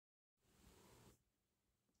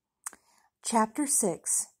Chapter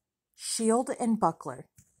 6 Shield and Buckler.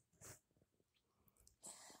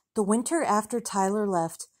 The winter after Tyler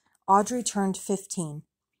left, Audrey turned 15.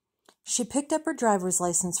 She picked up her driver's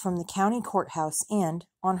license from the county courthouse and,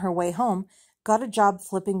 on her way home, got a job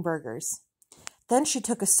flipping burgers. Then she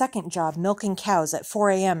took a second job milking cows at 4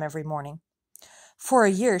 a.m. every morning. For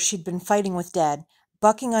a year she'd been fighting with Dad,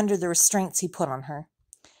 bucking under the restraints he put on her.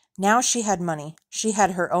 Now she had money. She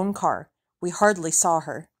had her own car. We hardly saw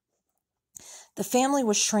her. The family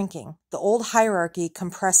was shrinking, the old hierarchy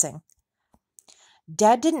compressing.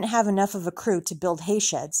 Dad didn't have enough of a crew to build hay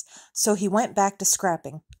sheds, so he went back to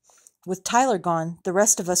scrapping. With Tyler gone, the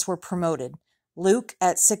rest of us were promoted. Luke,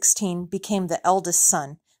 at 16, became the eldest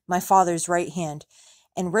son, my father's right hand,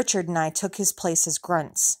 and Richard and I took his place as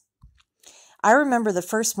grunts. I remember the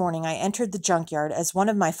first morning I entered the junkyard as one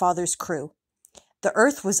of my father's crew. The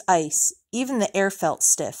earth was ice, even the air felt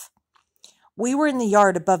stiff. We were in the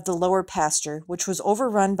yard above the lower pasture, which was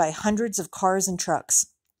overrun by hundreds of cars and trucks.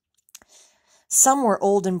 Some were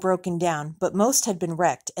old and broken down, but most had been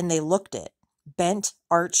wrecked, and they looked it. Bent,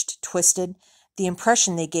 arched, twisted. The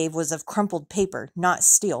impression they gave was of crumpled paper, not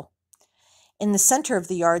steel. In the center of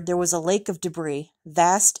the yard there was a lake of debris,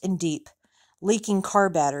 vast and deep. Leaking car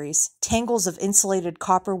batteries, tangles of insulated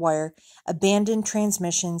copper wire, abandoned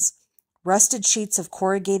transmissions, rusted sheets of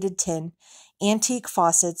corrugated tin, antique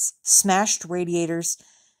faucets, smashed radiators,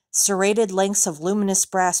 serrated lengths of luminous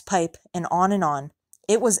brass pipe, and on and on.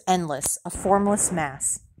 It was endless, a formless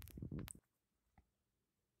mass.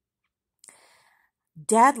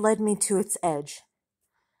 Dad led me to its edge.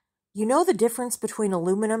 "You know the difference between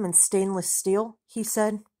aluminum and stainless steel?" he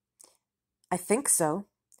said. "I think so."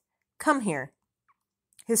 "Come here."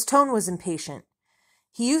 His tone was impatient.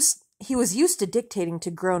 He was used to dictating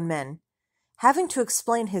to grown men. Having to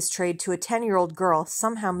explain his trade to a 10-year-old girl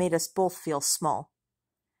somehow made us both feel small.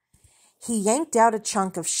 He yanked out a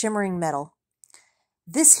chunk of shimmering metal.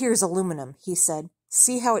 "This here's aluminum," he said.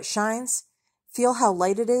 "See how it shines? Feel how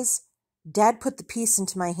light it is?" Dad put the piece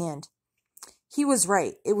into my hand. He was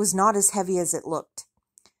right. It was not as heavy as it looked.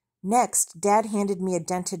 Next, Dad handed me a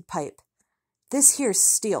dented pipe. "This here's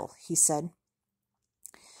steel," he said.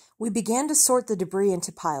 We began to sort the debris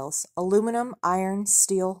into piles, aluminum, iron,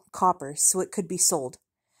 steel, copper, so it could be sold.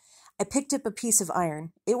 I picked up a piece of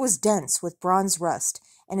iron. It was dense with bronze rust,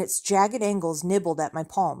 and its jagged angles nibbled at my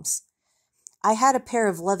palms. I had a pair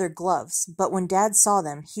of leather gloves, but when Dad saw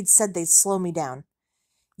them, he'd said they'd slow me down.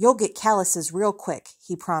 "You'll get calluses real quick,"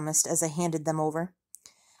 he promised as I handed them over.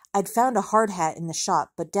 I'd found a hard hat in the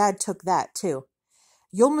shop, but Dad took that, too.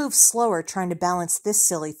 "You'll move slower trying to balance this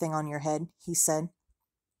silly thing on your head," he said.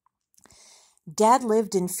 Dad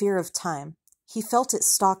lived in fear of time. He felt it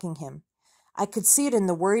stalking him. I could see it in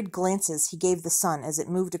the worried glances he gave the sun as it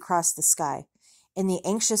moved across the sky, in the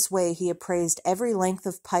anxious way he appraised every length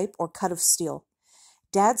of pipe or cut of steel.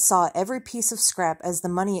 Dad saw every piece of scrap as the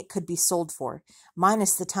money it could be sold for,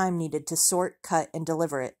 minus the time needed to sort, cut, and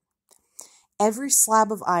deliver it. Every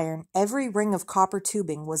slab of iron, every ring of copper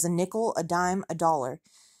tubing was a nickel, a dime, a dollar,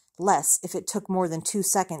 less if it took more than 2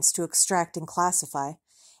 seconds to extract and classify,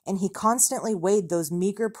 and he constantly weighed those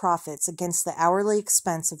meager profits against the hourly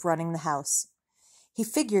expense of running the house. He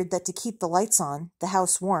figured that to keep the lights on, the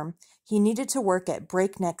house warm, he needed to work at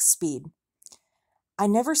breakneck speed. I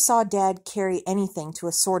never saw Dad carry anything to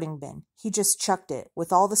a sorting bin. He just chucked it,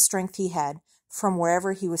 with all the strength he had, from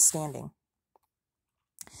wherever he was standing.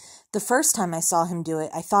 The first time I saw him do it,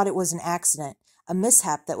 I thought it was an accident, a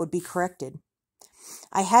mishap that would be corrected.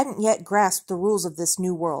 I hadn't yet grasped the rules of this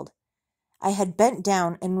new world. I had bent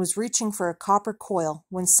down and was reaching for a copper coil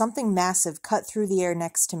when something massive cut through the air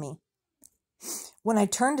next to me. When I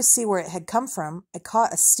turned to see where it had come from, I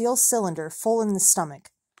caught a steel cylinder full in the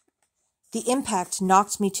stomach. The impact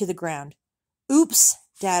knocked me to the ground. "Oops,"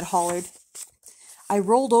 Dad hollered. I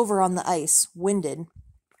rolled over on the ice, winded.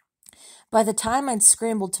 By the time I'd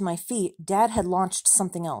scrambled to my feet, Dad had launched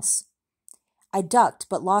something else. I ducked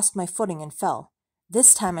but lost my footing and fell.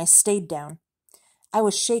 This time I stayed down. I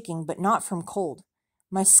was shaking, but not from cold.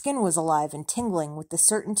 My skin was alive and tingling with the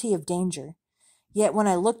certainty of danger. Yet when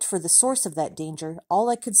I looked for the source of that danger, all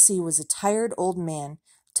I could see was a tired old man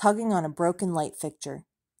tugging on a broken light fixture.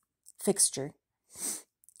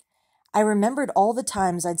 I remembered all the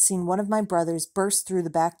times I'd seen one of my brothers burst through the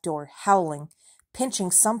back door, howling, pinching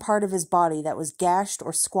some part of his body that was gashed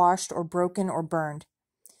or squashed or broken or burned.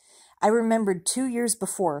 I remembered 2 years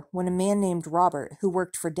before when a man named Robert, who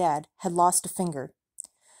worked for Dad, had lost a finger.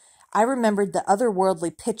 I remembered the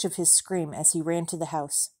otherworldly pitch of his scream as he ran to the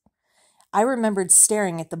house. I remembered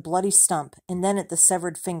staring at the bloody stump and then at the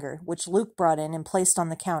severed finger, which Luke brought in and placed on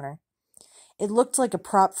the counter. It looked like a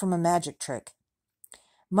prop from a magic trick.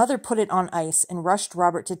 Mother put it on ice and rushed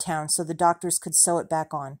Robert to town so the doctors could sew it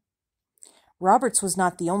back on. Robert's was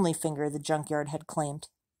not the only finger the junkyard had claimed.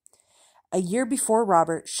 A year before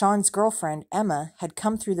Robert, Sean's girlfriend, Emma, had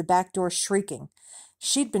come through the back door shrieking.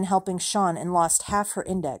 She'd been helping Sean and lost half her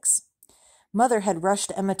index. Mother had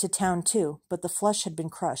rushed Emma to town too, but the flesh had been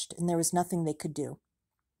crushed, and there was nothing they could do.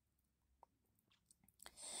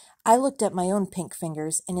 I looked at my own pink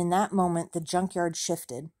fingers, and in that moment the junkyard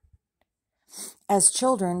shifted. As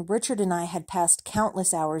children, Richard and I had passed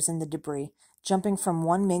countless hours in the debris, jumping from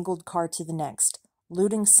one mangled car to the next,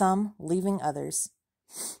 looting some, leaving others.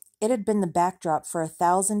 It had been the backdrop for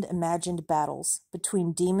 1,000 imagined battles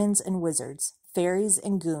between demons and wizards, fairies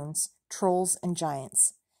and goons, trolls and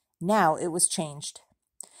giants. Now it was changed.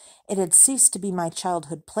 It had ceased to be my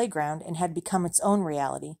childhood playground and had become its own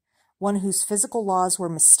reality, one whose physical laws were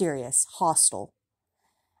mysterious, hostile.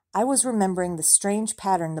 I was remembering the strange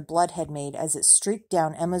pattern the blood had made as it streaked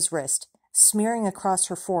down Emma's wrist, smearing across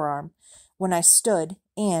her forearm, when I stood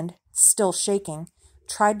and, still shaking,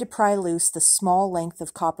 tried to pry loose the small length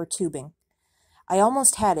of copper tubing. I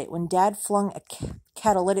almost had it when Dad flung a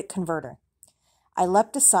catalytic converter. I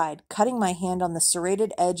leapt aside, cutting my hand on the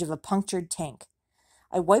serrated edge of a punctured tank.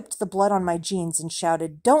 I wiped the blood on my jeans and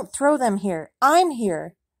shouted, "Don't throw them here! I'm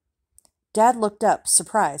here!" Dad looked up,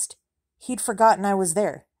 surprised. He'd forgotten I was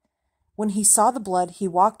there. When he saw the blood, he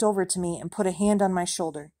walked over to me and put a hand on my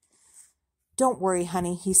shoulder. "Don't worry,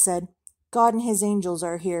 honey," he said. "God and his angels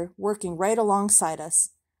are here, working right alongside us.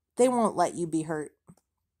 They won't let you be hurt."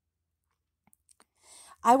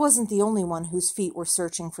 I wasn't the only one whose feet were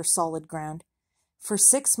searching for solid ground. For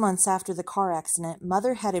 6 months after the car accident,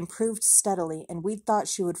 Mother had improved steadily, and we'd thought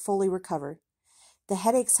she would fully recover. The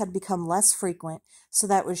headaches had become less frequent, so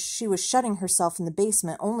that she was shutting herself in the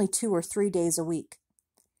basement only 2 or 3 days a week.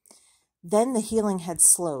 Then the healing had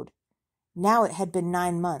slowed. Now it had been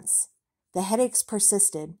 9 months. The headaches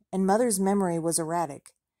persisted, and Mother's memory was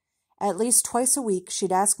erratic. At least twice a week,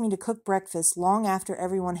 she'd ask me to cook breakfast long after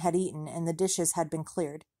everyone had eaten and the dishes had been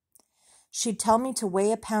cleared. She'd tell me to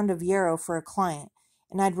weigh a pound of yarrow for a client,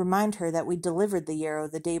 and I'd remind her that we'd delivered the yarrow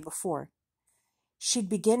the day before. She'd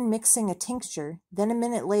begin mixing a tincture, then a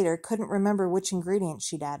minute later couldn't remember which ingredient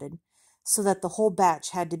she'd added, so that the whole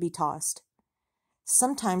batch had to be tossed.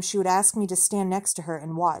 Sometimes she would ask me to stand next to her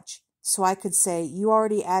and watch, so I could say, "You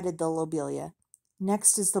already added the lobelia.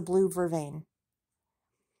 Next is the blue vervain."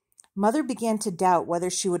 Mother began to doubt whether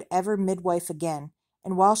she would ever midwife again,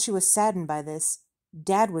 and while she was saddened by this,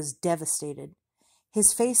 Dad was devastated.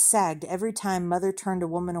 His face sagged every time Mother turned a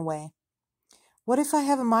woman away. "What if I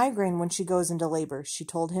have a migraine when she goes into labor?" she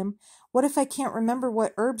told him. "What if I can't remember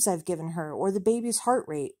what herbs I've given her, or the baby's heart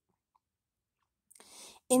rate?"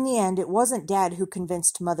 In the end, it wasn't Dad who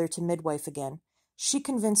convinced Mother to midwife again. She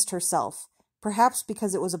convinced herself, perhaps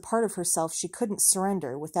because it was a part of herself she couldn't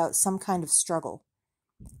surrender without some kind of struggle.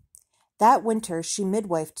 That winter, she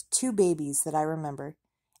midwifed 2 babies that I remember.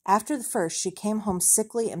 After the first, she came home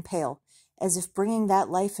sickly and pale, as if bringing that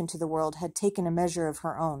life into the world had taken a measure of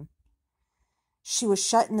her own. She was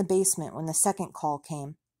shut in the basement when the second call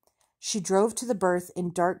came. She drove to the birth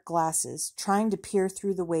in dark glasses, trying to peer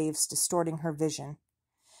through the waves distorting her vision.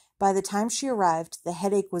 By the time she arrived, the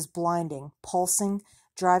headache was blinding, pulsing,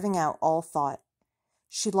 driving out all thought.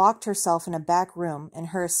 She locked herself in a back room, and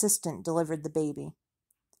her assistant delivered the baby.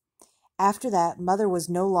 After that, Mother was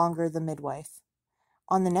no longer the midwife.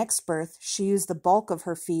 On the next birth, she used the bulk of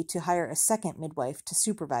her fee to hire a second midwife to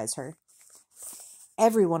supervise her.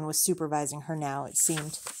 Everyone was supervising her now, it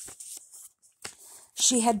seemed.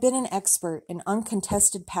 She had been an expert in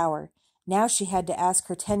uncontested power. Now she had to ask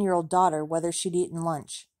her 10-year-old daughter whether she'd eaten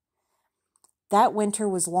lunch. That winter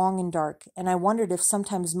was long and dark, and I wondered if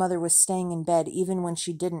sometimes Mother was staying in bed even when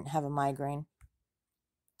she didn't have a migraine.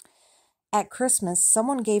 At Christmas,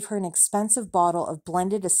 someone gave her an expensive bottle of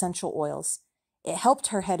blended essential oils. It helped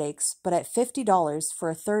her headaches, but at $50 for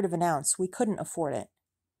 1/3 of an ounce, we couldn't afford it.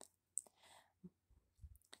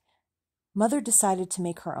 Mother decided to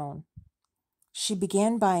make her own. She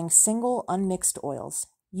began buying single, unmixed oils,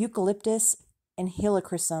 eucalyptus and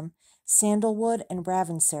helichrysum, sandalwood and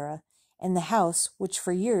ravensara, and the house, which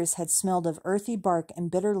for years had smelled of earthy bark and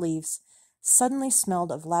bitter leaves, suddenly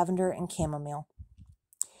smelled of lavender and chamomile.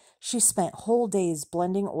 She spent whole days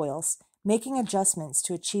blending oils, making adjustments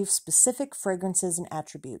to achieve specific fragrances and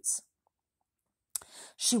attributes.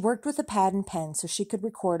 She worked with a pad and pen so she could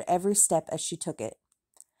record every step as she took it.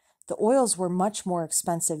 The oils were much more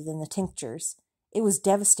expensive than the tinctures. It was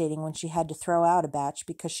devastating when she had to throw out a batch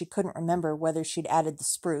because she couldn't remember whether she'd added the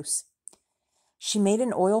spruce. She made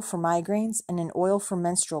an oil for migraines and an oil for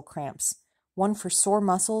menstrual cramps, one for sore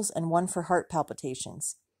muscles and one for heart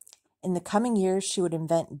palpitations. In the coming years, she would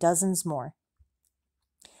invent dozens more.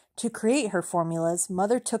 To create her formulas,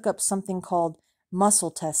 Mother took up something called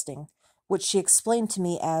muscle testing, which she explained to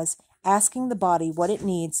me as asking the body what it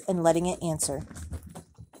needs and letting it answer.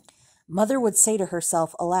 Mother would say to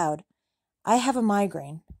herself aloud, "I have a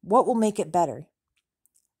migraine. What will make it better?"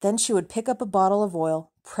 Then she would pick up a bottle of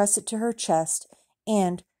oil, press it to her chest,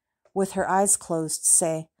 and, with her eyes closed,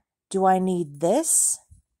 say, "Do I need this?"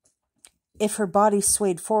 If her body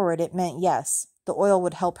swayed forward, it meant yes, the oil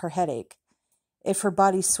would help her headache. If her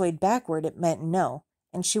body swayed backward, it meant no,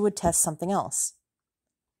 and she would test something else.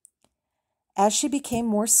 As she became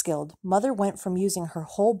more skilled, Mother went from using her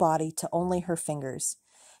whole body to only her fingers.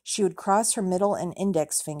 She would cross her middle and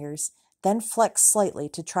index fingers, then flex slightly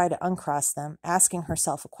to try to uncross them, asking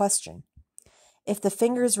herself a question. If the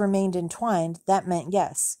fingers remained entwined, that meant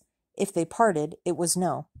yes. If they parted, it was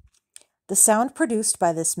no. The sound produced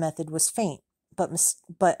by this method was faint,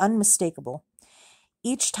 but unmistakable.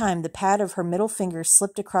 Each time the pad of her middle finger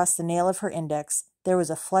slipped across the nail of her index, there was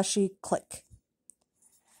a fleshy click.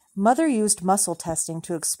 Mother used muscle testing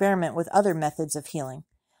to experiment with other methods of healing.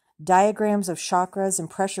 Diagrams of chakras and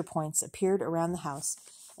pressure points appeared around the house,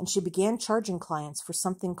 and she began charging clients for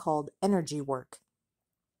something called energy work.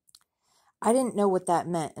 I didn't know what that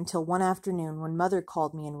meant until one afternoon when Mother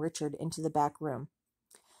called me and Richard into the back room.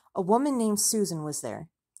 A woman named Susan was there.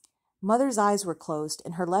 Mother's eyes were closed,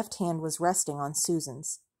 and her left hand was resting on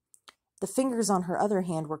Susan's. The fingers on her other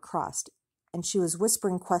hand were crossed, and she was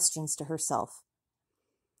whispering questions to herself.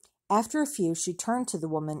 After a few, she turned to the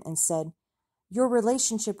woman and said, "Your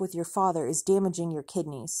relationship with your father is damaging your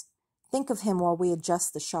kidneys. Think of him while we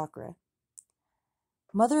adjust the chakra."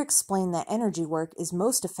 Mother explained that energy work is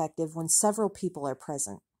most effective when several people are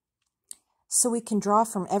present. "So we can draw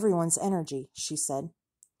from everyone's energy," she said.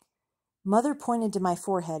 Mother pointed to my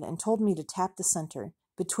forehead and told me to tap the center,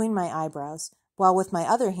 between my eyebrows, while with my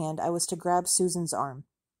other hand I was to grab Susan's arm.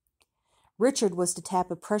 Richard was to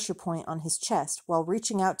tap a pressure point on his chest while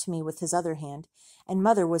reaching out to me with his other hand, and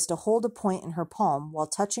Mother was to hold a point in her palm while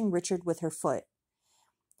touching Richard with her foot.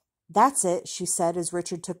 "That's it," she said as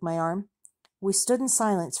Richard took my arm. We stood in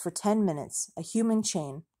silence for 10 minutes, a human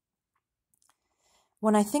chain.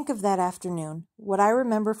 When I think of that afternoon, what I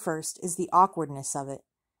remember first is the awkwardness of it.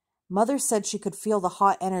 Mother said she could feel the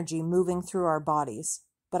hot energy moving through our bodies,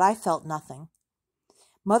 but I felt nothing.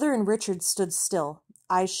 Mother and Richard stood still,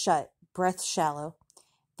 eyes shut, breath shallow.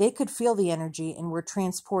 They could feel the energy and were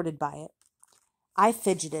transported by it. I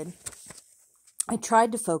fidgeted. I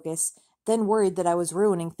tried to focus, then worried that I was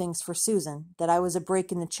ruining things for Susan, that I was a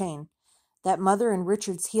break in the chain, that Mother and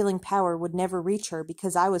Richard's healing power would never reach her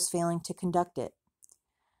because I was failing to conduct it.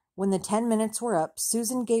 When the 10 minutes were up,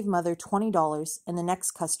 Susan gave Mother $20 and the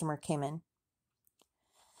next customer came in.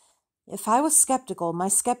 If I was skeptical, my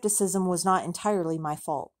skepticism was not entirely my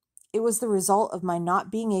fault. It was the result of my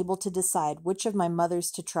not being able to decide which of my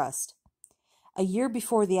mothers to trust. A year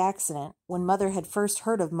before the accident, when Mother had first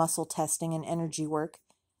heard of muscle testing and energy work,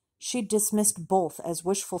 she'd dismissed both as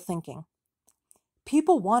wishful thinking.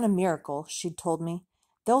 "People want a miracle," she'd told me.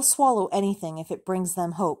 "They'll swallow anything if it brings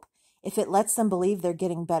them hope, if it lets them believe they're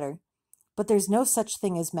getting better. But there's no such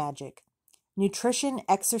thing as magic. Nutrition,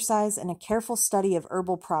 exercise, and a careful study of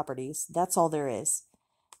herbal properties, that's all there is.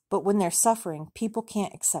 But when they're suffering, people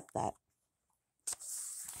can't accept that."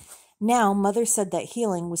 Now, Mother said that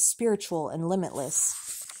healing was spiritual and limitless.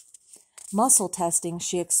 Muscle testing,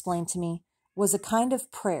 she explained to me, was a kind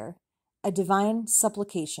of prayer, a divine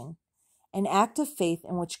supplication, an act of faith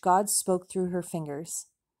in which God spoke through her fingers.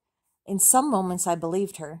 In some moments I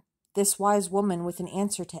believed her, this wise woman with an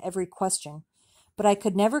answer to every question, but I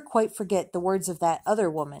could never quite forget the words of that other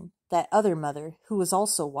woman, that other mother, who was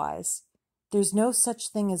also wise. There's no such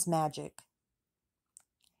thing as magic.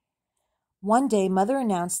 One day, Mother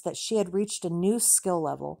announced that she had reached a new skill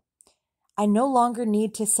level. "I no longer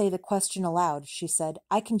need to say the question aloud," she said.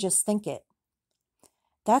 "I can just think it."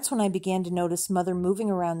 That's when I began to notice Mother moving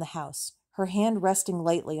around the house, her hand resting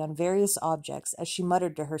lightly on various objects as she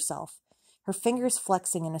muttered to herself, her fingers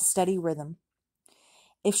flexing in a steady rhythm.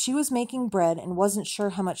 If she was making bread and wasn't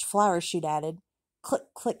sure how much flour she'd added,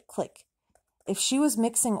 click, click, click. If she was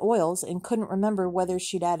mixing oils and couldn't remember whether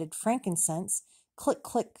she'd added frankincense, click,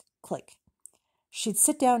 click, click. She'd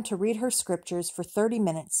sit down to read her scriptures for 30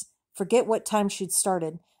 minutes, forget what time she'd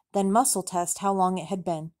started, then muscle test how long it had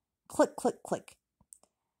been. Click, click, click.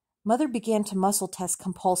 Mother began to muscle test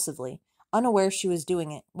compulsively, unaware she was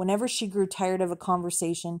doing it, whenever she grew tired of a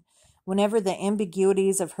conversation, whenever the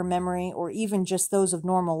ambiguities of her memory, or even just those of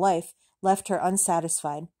normal life, left her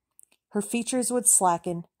unsatisfied. Her features would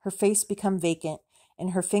slacken, her face become vacant,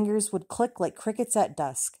 and her fingers would click like crickets at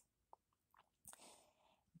dusk.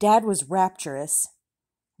 Dad was rapturous.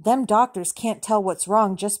 "Them doctors can't tell what's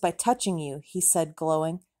wrong just by touching you," he said,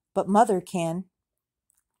 glowing, "but Mother can."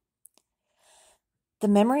 The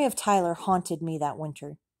memory of Tyler haunted me that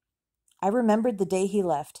winter. I remembered the day he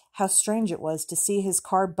left, how strange it was to see his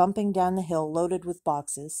car bumping down the hill loaded with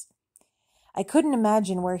boxes. I couldn't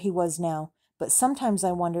imagine where he was now, but sometimes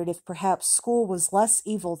I wondered if perhaps school was less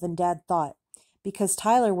evil than Dad thought, because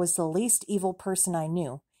Tyler was the least evil person I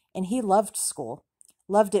knew, and he loved school,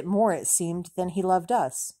 loved it more, it seemed, than he loved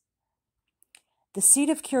us. The seed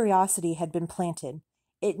of curiosity had been planted.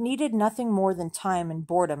 It needed nothing more than time and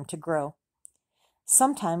boredom to grow.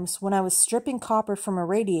 Sometimes, when I was stripping copper from a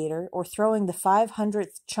radiator or throwing the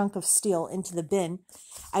 500th chunk of steel into the bin,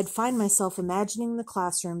 I'd find myself imagining the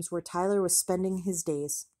classrooms where Tyler was spending his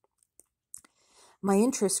days. My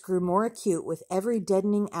interest grew more acute with every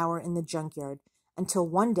deadening hour in the junkyard, until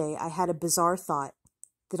one day I had a bizarre thought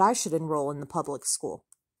that I should enroll in the public school.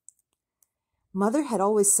 Mother had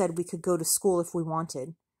always said we could go to school if we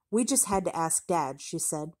wanted. We just had to ask Dad, she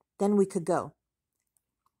said. Then we could go.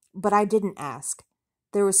 But I didn't ask.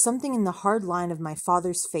 There was something in the hard line of my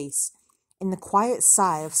father's face, in the quiet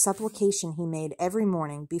sigh of supplication he made every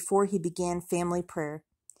morning before he began family prayer,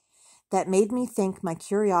 that made me think my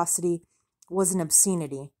curiosity was an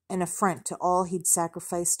obscenity, an affront to all he'd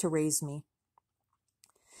sacrificed to raise me.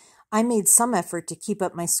 I made some effort to keep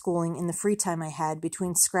up my schooling in the free time I had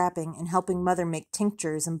between scrapping and helping Mother make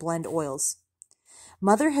tinctures and blend oils.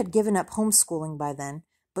 Mother had given up homeschooling by then,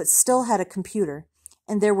 but still had a computer,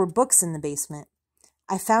 and there were books in the basement.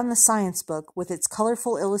 I found the science book with its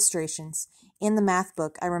colorful illustrations and the math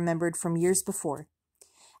book I remembered from years before.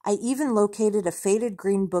 I even located a faded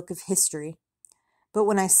green book of history. But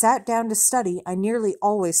when I sat down to study, I nearly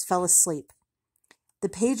always fell asleep. The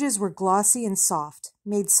pages were glossy and soft,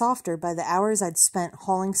 made softer by the hours I'd spent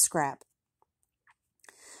hauling scrap.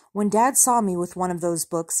 When Dad saw me with one of those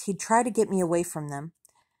books, he'd try to get me away from them.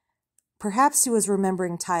 Perhaps he was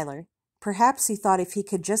remembering Tyler. Perhaps he thought if he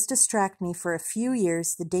could just distract me for a few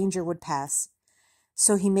years, the danger would pass.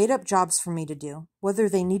 So he made up jobs for me to do, whether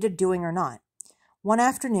they needed doing or not. One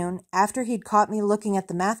afternoon, after he'd caught me looking at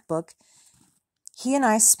the math book, he and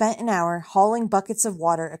I spent an hour hauling buckets of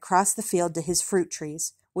water across the field to his fruit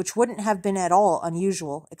trees, which wouldn't have been at all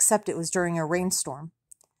unusual, except it was during a rainstorm.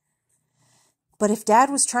 But if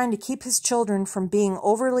Dad was trying to keep his children from being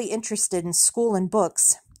overly interested in school and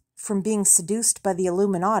books, from being seduced by the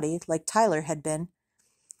Illuminati like Tyler had been,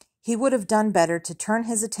 he would have done better to turn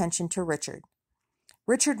his attention to Richard.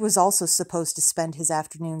 Richard was also supposed to spend his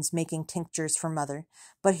afternoons making tinctures for Mother,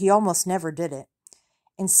 but he almost never did it.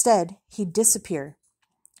 Instead, he'd disappear.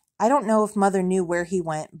 I don't know if Mother knew where he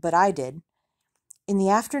went, but I did. In the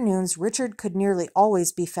afternoons, Richard could nearly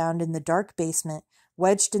always be found in the dark basement,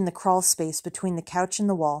 wedged in the crawl space between the couch and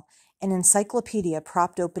the wall, an encyclopedia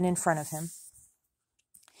propped open in front of him.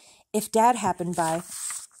 If Dad happened by,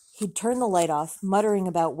 he'd turn the light off, muttering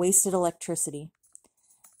about wasted electricity.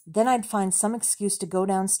 Then I'd find some excuse to go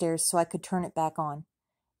downstairs so I could turn it back on.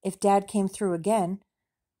 If Dad came through again,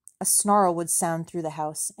 a snarl would sound through the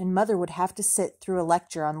house, and Mother would have to sit through a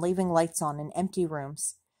lecture on leaving lights on in empty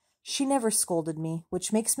rooms. She never scolded me,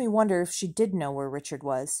 which makes me wonder if she did know where Richard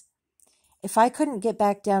was. If I couldn't get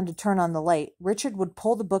back down to turn on the light, Richard would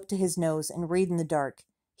pull the book to his nose and read in the dark.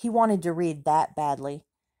 He wanted to read that badly.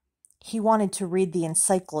 He wanted to read the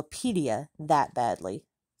encyclopedia that badly.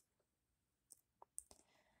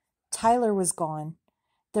 Tyler was gone.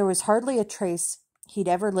 There was hardly a trace he'd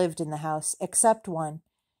ever lived in the house, except one.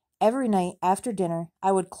 Every night after dinner,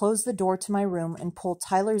 I would close the door to my room and pull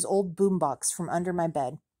Tyler's old boombox from under my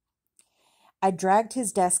bed. I dragged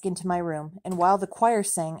his desk into my room, and while the choir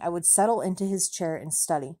sang, I would settle into his chair and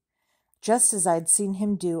study, just as I'd seen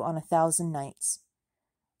him do on 1,000 nights.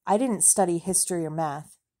 I didn't study history or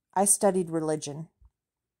math. I studied religion.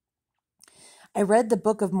 I read the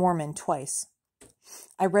Book of Mormon twice.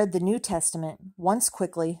 I read the New Testament, once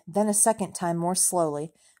quickly, then a second time more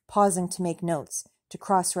slowly, pausing to make notes, to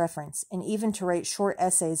cross-reference, and even to write short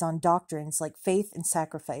essays on doctrines like faith and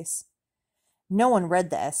sacrifice. No one read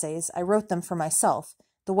the essays. I wrote them for myself,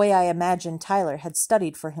 the way I imagined Tyler had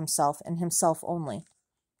studied for himself and himself only.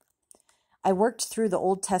 I worked through the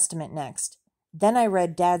Old Testament next. Then I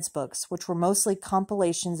read Dad's books, which were mostly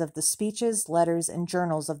compilations of the speeches, letters, and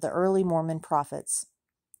journals of the early Mormon prophets.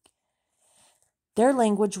 Their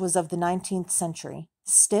language was of the 19th century,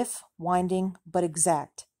 stiff, winding, but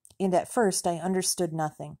exact, and at first I understood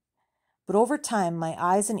nothing. But over time my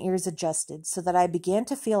eyes and ears adjusted so that I began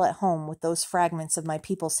to feel at home with those fragments of my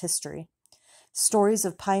people's history. Stories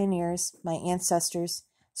of pioneers, my ancestors,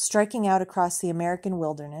 striking out across the American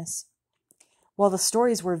wilderness. While the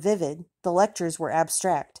stories were vivid, the lectures were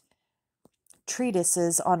abstract,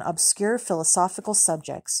 treatises on obscure philosophical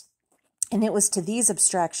subjects, and it was to these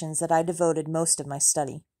abstractions that I devoted most of my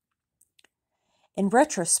study. In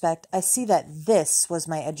retrospect, I see that this was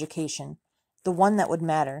my education, the one that would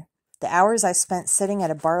matter, the hours I spent sitting at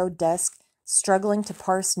a borrowed desk, struggling to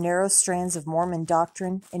parse narrow strands of Mormon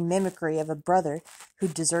doctrine in mimicry of a brother who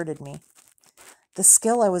deserted me. The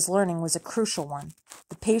skill I was learning was a crucial one,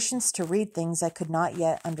 the patience to read things I could not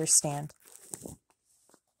yet understand.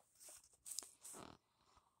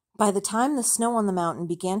 By the time the snow on the mountain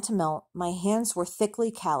began to melt, my hands were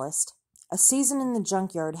thickly calloused. A season in the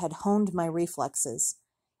junkyard had honed my reflexes.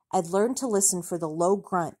 I'd learned to listen for the low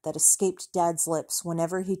grunt that escaped Dad's lips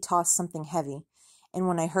whenever he tossed something heavy, and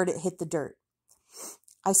when I heard it hit the dirt.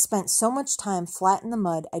 I spent so much time flat in the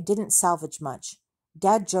mud I didn't salvage much.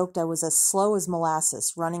 Dad joked I was as slow as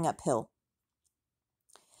molasses running uphill.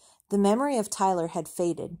 The memory of Tyler had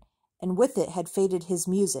faded, and with it had faded his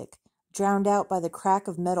music, drowned out by the crack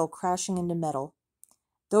of metal crashing into metal.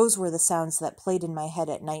 Those were the sounds that played in my head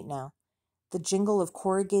at night now. The jingle of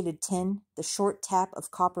corrugated tin, the short tap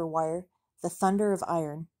of copper wire, the thunder of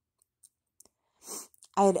iron.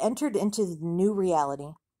 I had entered into the new reality.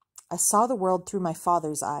 I saw the world through my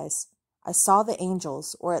father's eyes. I saw the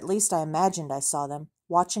angels, or at least I imagined I saw them,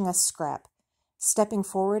 watching us scrap, stepping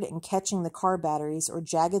forward and catching the car batteries or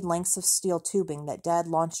jagged lengths of steel tubing that Dad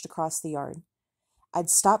launched across the yard. I'd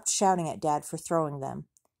stopped shouting at Dad for throwing them.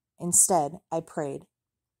 Instead, I prayed.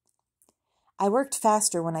 I worked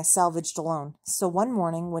faster when I salvaged alone, so one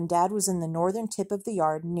morning when Dad was in the northern tip of the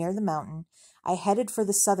yard near the mountain, I headed for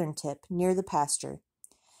the southern tip near the pasture.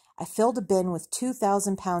 I filled a bin with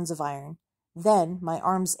 2,000 pounds of iron. Then, my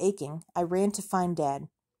arms aching, I ran to find Dad.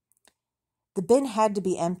 The bin had to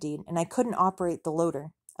be emptied, and I couldn't operate the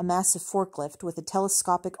loader, a massive forklift with a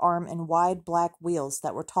telescopic arm and wide black wheels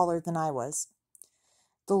that were taller than I was.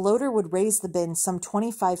 The loader would raise the bin some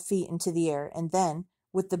 25 feet into the air and then,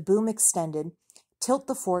 with the boom extended, tilt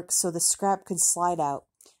the fork so the scrap could slide out,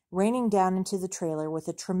 raining down into the trailer with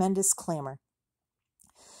a tremendous clamor.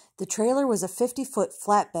 The trailer was a 50-foot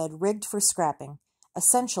flatbed rigged for scrapping,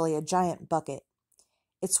 essentially a giant bucket.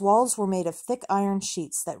 Its walls were made of thick iron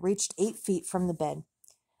sheets that reached 8 feet from the bed.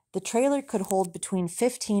 The trailer could hold between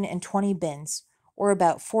 15 and 20 bins, or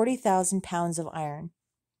about 40,000 pounds of iron.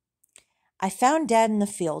 I found Dad in the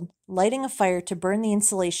field, lighting a fire to burn the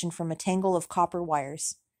insulation from a tangle of copper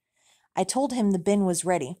wires. I told him the bin was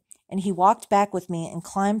ready, and he walked back with me and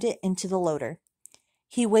climbed it into the loader.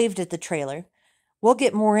 He waved at the trailer. "We'll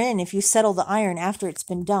get more in if you settle the iron after it's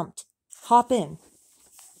been dumped. Hop in."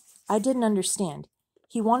 I didn't understand.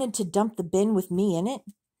 He wanted to dump the bin with me in it?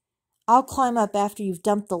 "I'll climb up after you've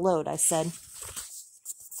dumped the load," I said.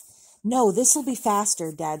 "No, this'll be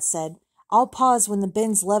faster," Dad said. "I'll pause when the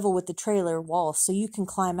bin's level with the trailer wall so you can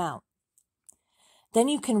climb out. Then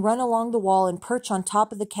you can run along the wall and perch on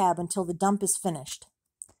top of the cab until the dump is finished."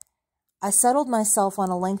 I settled myself on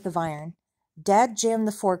a length of iron. Dad jammed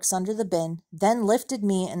the forks under the bin, then lifted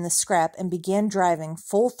me and the scrap and began driving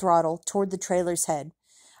full throttle toward the trailer's head.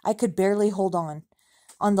 I could barely hold on.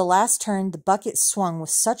 On the last turn, the bucket swung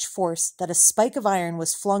with such force that a spike of iron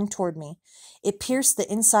was flung toward me. It pierced the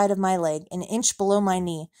inside of my leg, an inch below my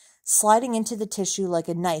knee, sliding into the tissue like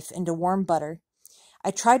a knife into warm butter.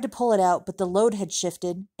 I tried to pull it out, but the load had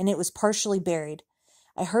shifted, and it was partially buried.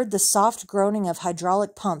 I heard the soft groaning of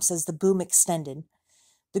hydraulic pumps as the boom extended.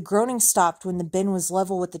 The groaning stopped when the bin was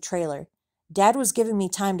level with the trailer. Dad was giving me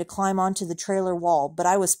time to climb onto the trailer wall, but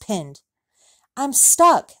I was pinned. "I'm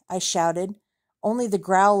stuck!" I shouted. Only the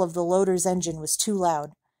growl of the loader's engine was too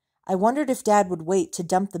loud. I wondered if Dad would wait to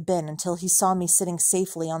dump the bin until he saw me sitting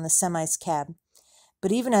safely on the semi's cab.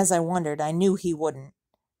 But even as I wondered, I knew he wouldn't.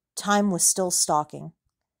 Time was still stalking.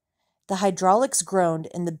 The hydraulics groaned,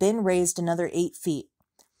 and the bin raised another 8 feet.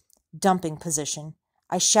 Dumping position.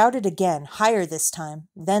 I shouted again, higher this time,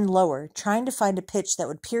 then lower, trying to find a pitch that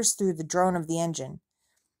would pierce through the drone of the engine.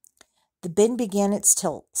 The bin began its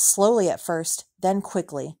tilt, slowly at first, then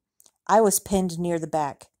quickly. I was pinned near the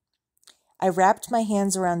back. I wrapped my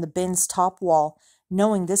hands around the bin's top wall,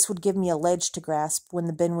 knowing this would give me a ledge to grasp when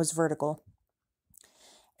the bin was vertical.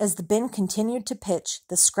 As the bin continued to pitch,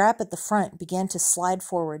 the scrap at the front began to slide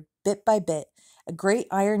forward, bit by bit, a great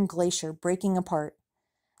iron glacier breaking apart.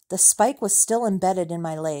 The spike was still embedded in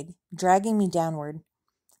my leg, dragging me downward.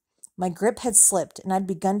 My grip had slipped, and I'd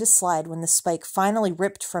begun to slide when the spike finally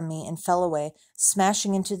ripped from me and fell away,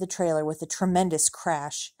 smashing into the trailer with a tremendous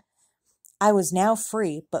crash. I was now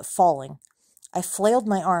free, but falling. I flailed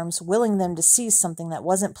my arms, willing them to seize something that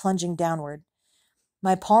wasn't plunging downward.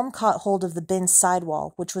 My palm caught hold of the bin's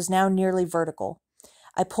sidewall, which was now nearly vertical.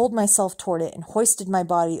 I pulled myself toward it and hoisted my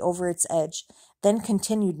body over its edge, then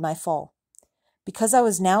continued my fall. Because I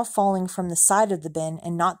was now falling from the side of the bin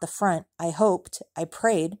and not the front, I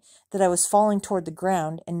prayed, that I was falling toward the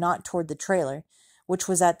ground and not toward the trailer, which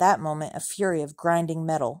was at that moment a fury of grinding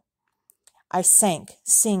metal. I sank,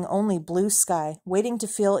 seeing only blue sky, waiting to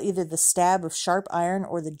feel either the stab of sharp iron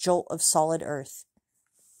or the jolt of solid earth.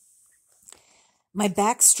 My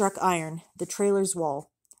back struck iron, the trailer's wall.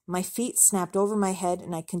 My feet snapped over my head,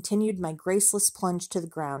 and I continued my graceless plunge to the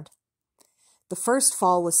ground. The first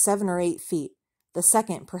fall was 7 or 8 feet, the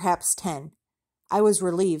second perhaps 10. I was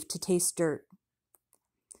relieved to taste dirt.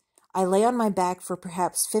 I lay on my back for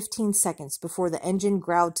perhaps 15 seconds before the engine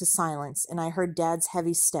growled to silence, and I heard Dad's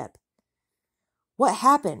heavy step. "What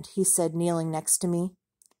happened?" he said, kneeling next to me.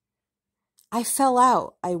 "I fell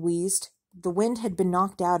out," I wheezed. The wind had been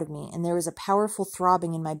knocked out of me, and there was a powerful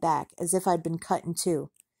throbbing in my back, as if I'd been cut in two.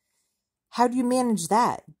 "How'd you manage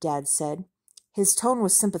that?" Dad said. His tone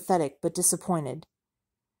was sympathetic, but disappointed.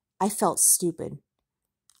 I felt stupid.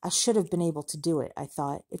 I should have been able to do it, I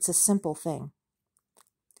thought. It's a simple thing.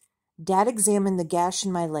 Dad examined the gash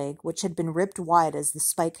in my leg, which had been ripped wide as the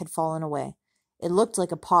spike had fallen away. It looked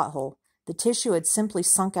like a pothole. The tissue had simply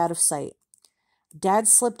sunk out of sight. Dad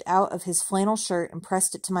slipped out of his flannel shirt and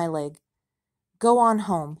pressed it to my leg. "Go on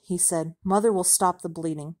home," he said. "Mother will stop the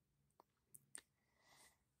bleeding."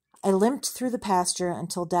 I limped through the pasture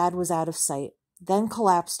until Dad was out of sight, then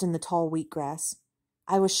collapsed in the tall wheatgrass.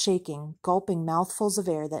 I was shaking, gulping mouthfuls of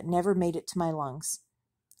air that never made it to my lungs.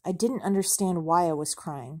 I didn't understand why I was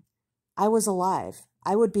crying. I was alive.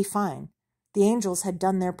 I would be fine. The angels had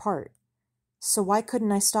done their part. So why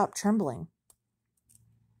couldn't I stop trembling?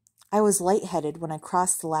 I was lightheaded when I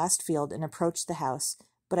crossed the last field and approached the house,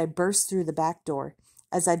 but I burst through the back door,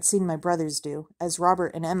 as I'd seen my brothers do, as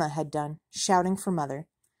Robert and Emma had done, shouting for Mother.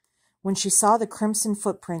 When she saw the crimson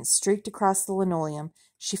footprints streaked across the linoleum,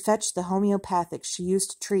 she fetched the homeopathic she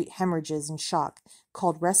used to treat hemorrhages and shock,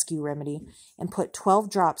 called Rescue Remedy, and put 12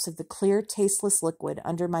 drops of the clear, tasteless liquid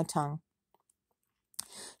under my tongue.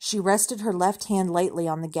 She rested her left hand lightly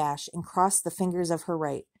on the gash and crossed the fingers of her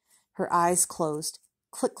right. Her eyes closed.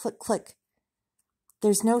 Click, click, click.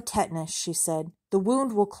 "There's no tetanus," she said. "The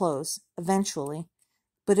wound will close, eventually,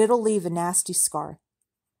 but it'll leave a nasty scar."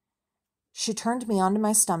 She turned me onto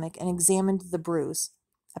my stomach and examined the bruise,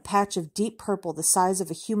 a patch of deep purple the size of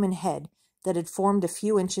a human head that had formed a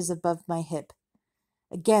few inches above my hip.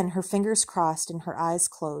 Again her fingers crossed and her eyes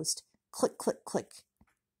closed. Click, click, click.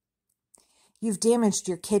 "You've damaged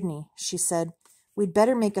your kidney," she said. "We'd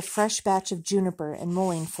better make a fresh batch of juniper and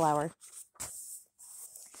mullein flower."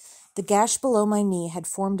 The gash below my knee had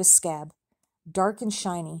formed a scab, dark and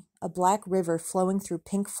shiny, a black river flowing through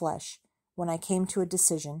pink flesh, when I came to a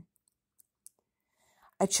decision.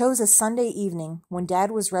 I chose a Sunday evening when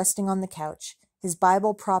Dad was resting on the couch, his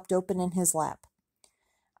Bible propped open in his lap.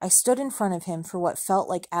 I stood in front of him for what felt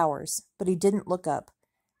like hours, but he didn't look up,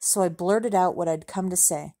 so I blurted out what I'd come to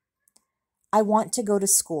say. "I want to go to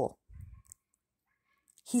school."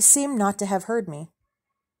 He seemed not to have heard me.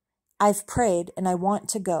 "I've prayed, and I want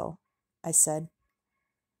to go," I said.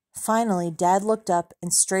 Finally, Dad looked up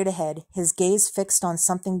and straight ahead, his gaze fixed on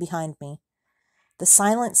something behind me. The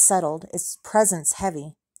silence settled, its presence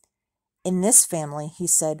heavy. "In this family," he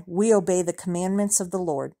said, "we obey the commandments of the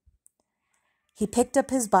Lord." He picked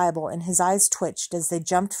up his Bible, and his eyes twitched as they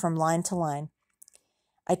jumped from line to line.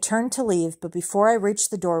 I turned to leave, but before I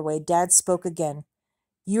reached the doorway, Dad spoke again.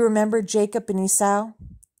 "You remember Jacob and Esau?"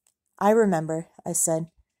 "I remember," I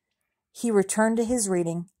said. He returned to his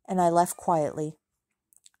reading, and I left quietly.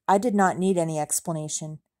 I did not need any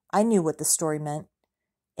explanation. I knew what the story meant.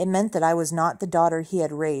 It meant that I was not the daughter he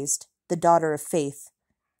had raised, the daughter of faith.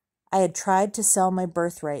 I had tried to sell my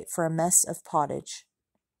birthright for a mess of pottage.